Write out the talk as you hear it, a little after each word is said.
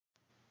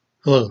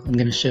Hello, I'm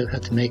going to show how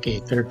to make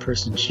a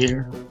third-person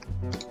shooter.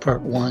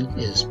 Part 1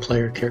 is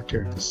player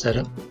character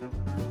setup.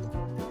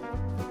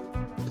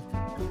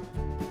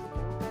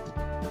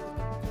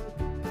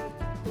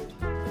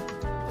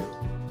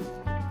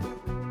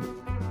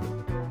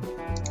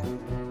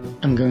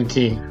 I'm going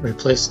to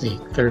replace the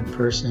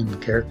third-person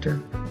character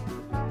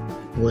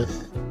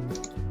with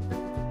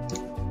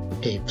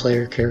a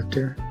player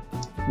character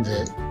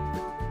that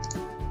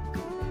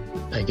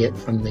I get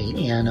from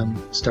the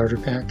Anim starter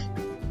pack.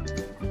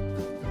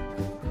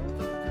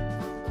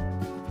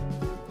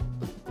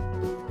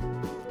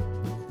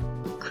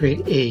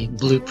 Create a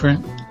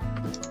blueprint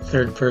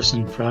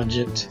third-person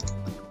project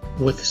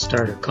with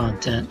starter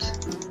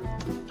content.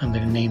 I'm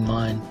going to name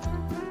mine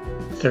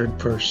third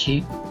per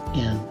sheet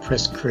and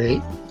press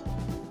create.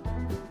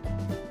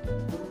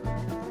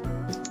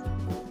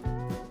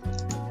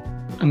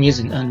 I'm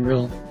using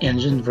Unreal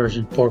Engine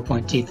version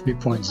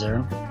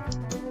 4.23.0.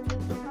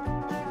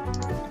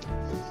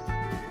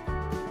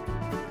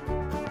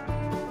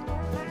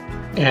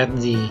 Add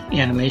the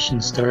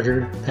animation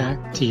starter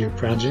pack to your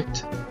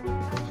project.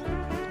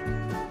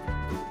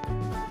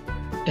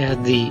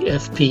 Add the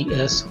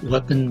FPS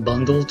weapon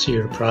bundle to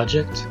your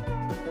project.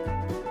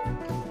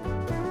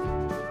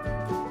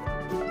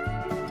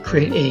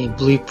 Create a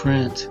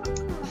blueprint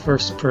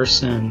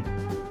first-person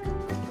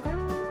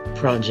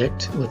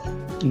project with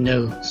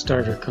no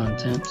starter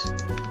content.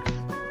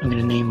 I'm going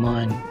to name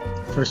mine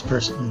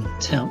first-person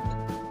temp.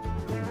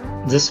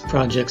 This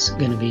project's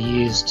going to be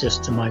used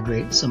just to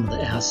migrate some of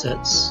the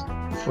assets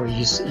for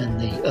use in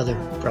the other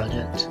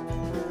project.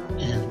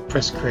 And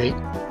press create.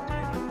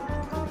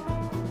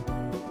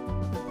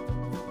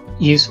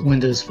 Use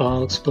Windows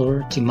File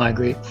Explorer to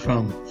migrate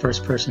from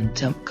first-person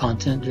temp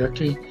content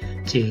directory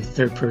to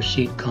third-person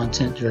sheet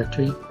content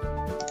directory.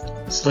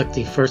 Select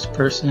the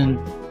first-person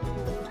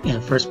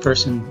and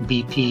first-person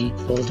BP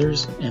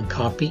folders and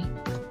copy,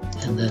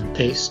 and then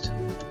paste.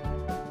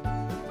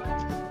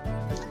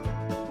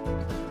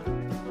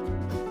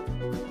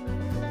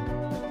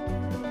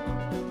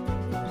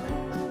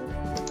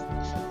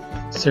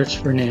 Search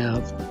for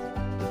nav.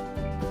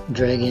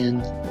 Drag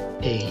in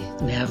a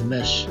nav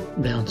mesh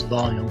bounce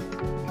volume.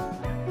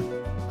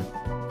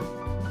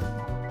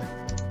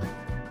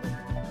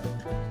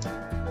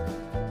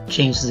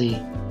 Change the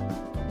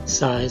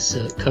size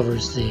so it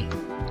covers the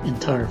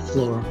entire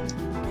floor.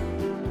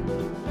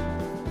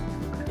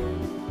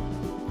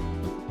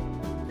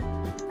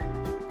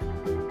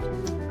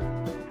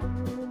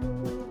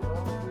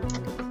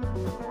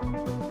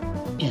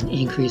 And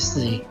increase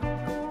the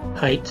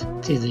height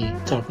to the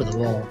top of the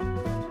wall.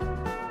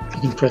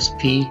 You can press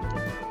P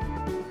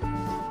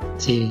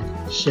to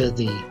show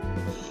the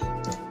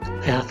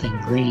path in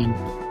green.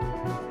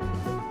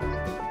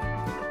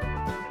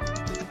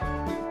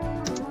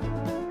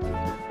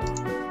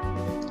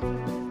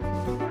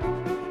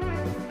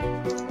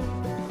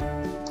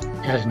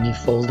 Add a new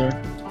folder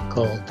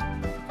called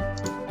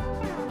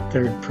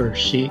third per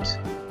sheet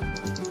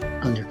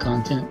under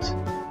content.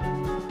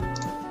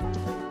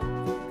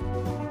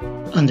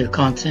 Under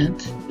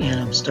content,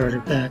 Anim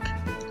starter pack.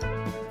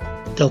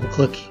 Double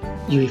click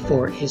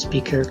UE4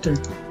 ASP character.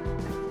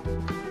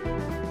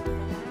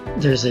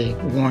 There's a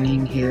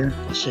warning here.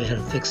 I'll show you how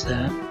to fix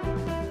that.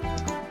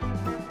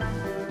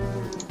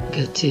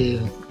 Go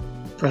to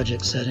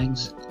project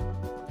settings.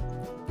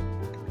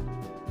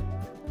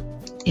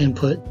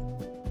 Input.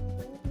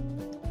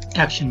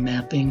 Action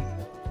mapping.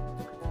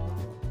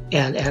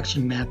 Add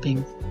action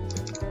mapping.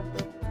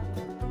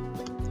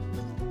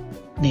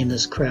 Name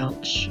this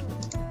crouch.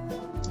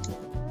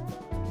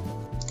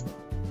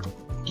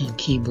 And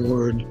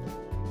keyboard,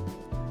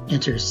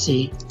 enter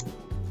C.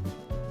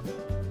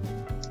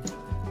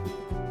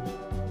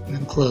 And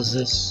then close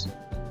this.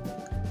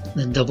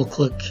 Then double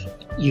click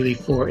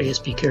UE4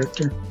 ASP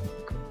character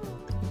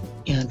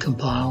and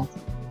compile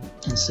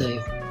and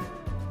save.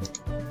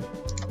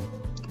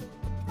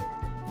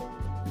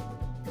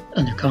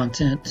 Under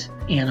content,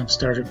 Anim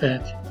starter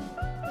pack,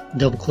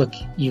 double click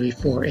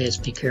UE4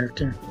 ASP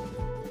character,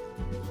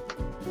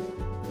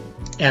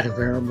 add a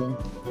variable.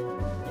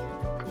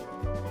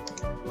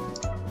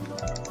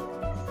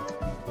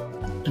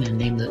 I'm going to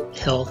name the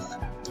health,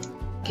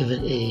 give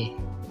it a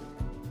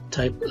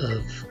type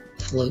of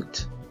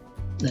float,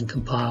 then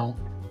compile,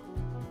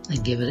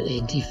 and give it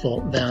a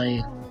default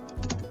value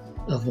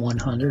of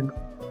 100,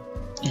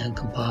 and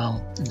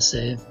compile and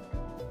save.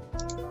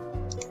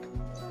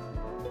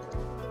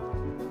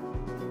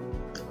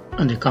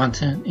 Under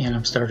content,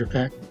 Anim starter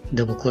pack,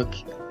 double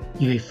click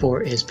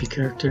UE4 ASP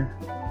character,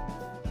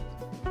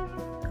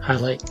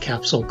 highlight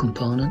capsule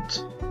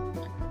component,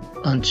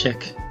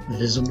 uncheck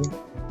visible,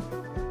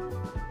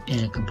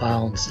 and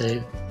compile and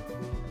save.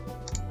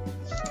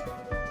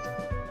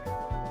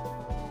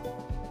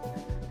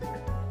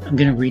 I'm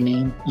going to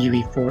rename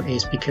UE4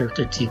 ASP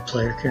character to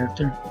player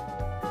character.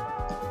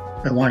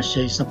 I want to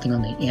show you something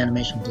on the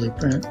animation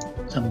blueprint,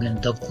 so I'm going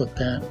to double click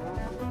that.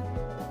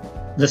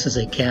 This is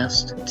a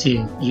cast to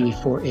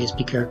UE4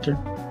 ASP character,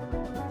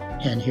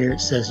 and here it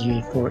says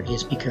UE4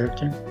 ASP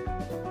character.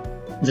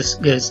 This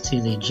goes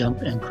to the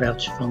jump and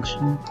crouch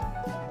function.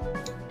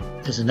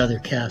 There's another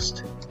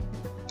cast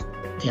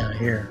down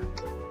here.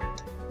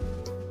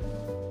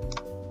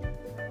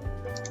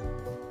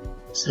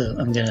 So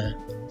I'm going to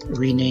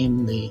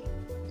rename the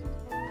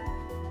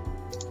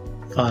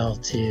file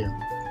to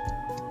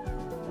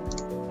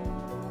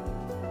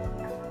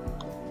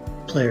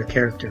player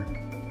character.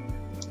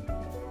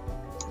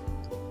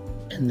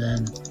 And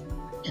then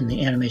in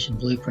the animation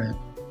blueprint,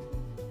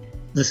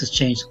 this has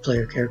changed to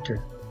player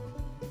character,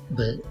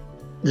 but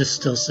this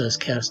still says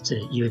cast to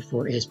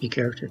UE4 ASP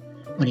character.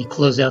 When you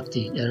close out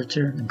the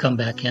editor and come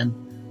back in,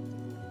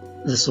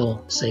 this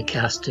will say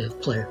cast to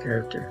player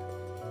character.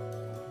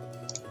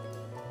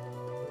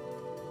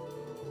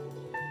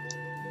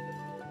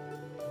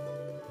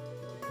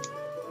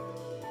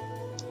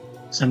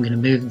 So I'm going to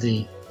move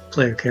the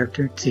player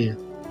character to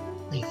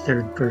the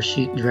third per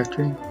sheet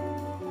directory.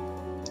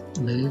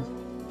 Move.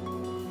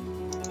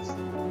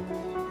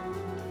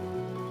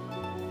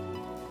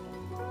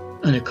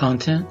 Under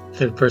content,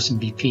 third person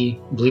BP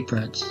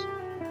blueprints.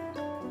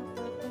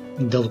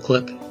 Double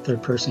click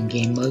third person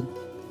game mode.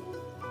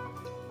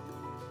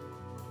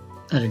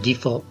 Under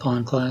default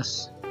pawn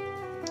class,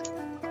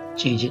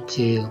 change it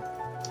to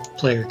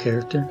player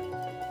character.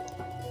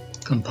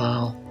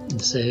 Compile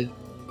and save.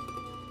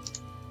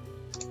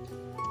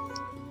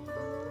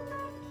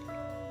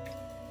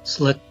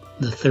 Select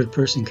the third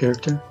person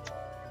character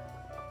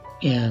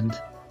and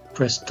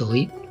press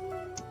delete.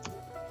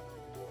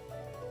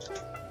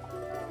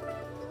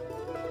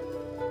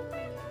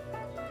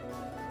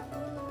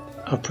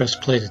 I'll press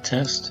play to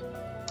test.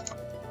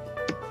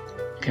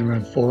 You can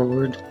run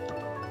forward,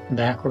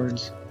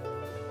 backwards,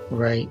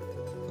 right,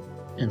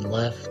 and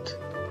left.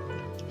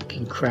 You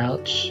can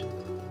crouch,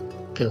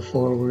 go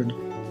forward,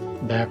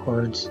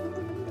 backwards,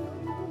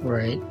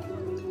 right,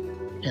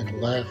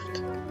 and left,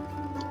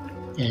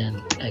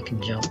 and I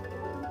can jump.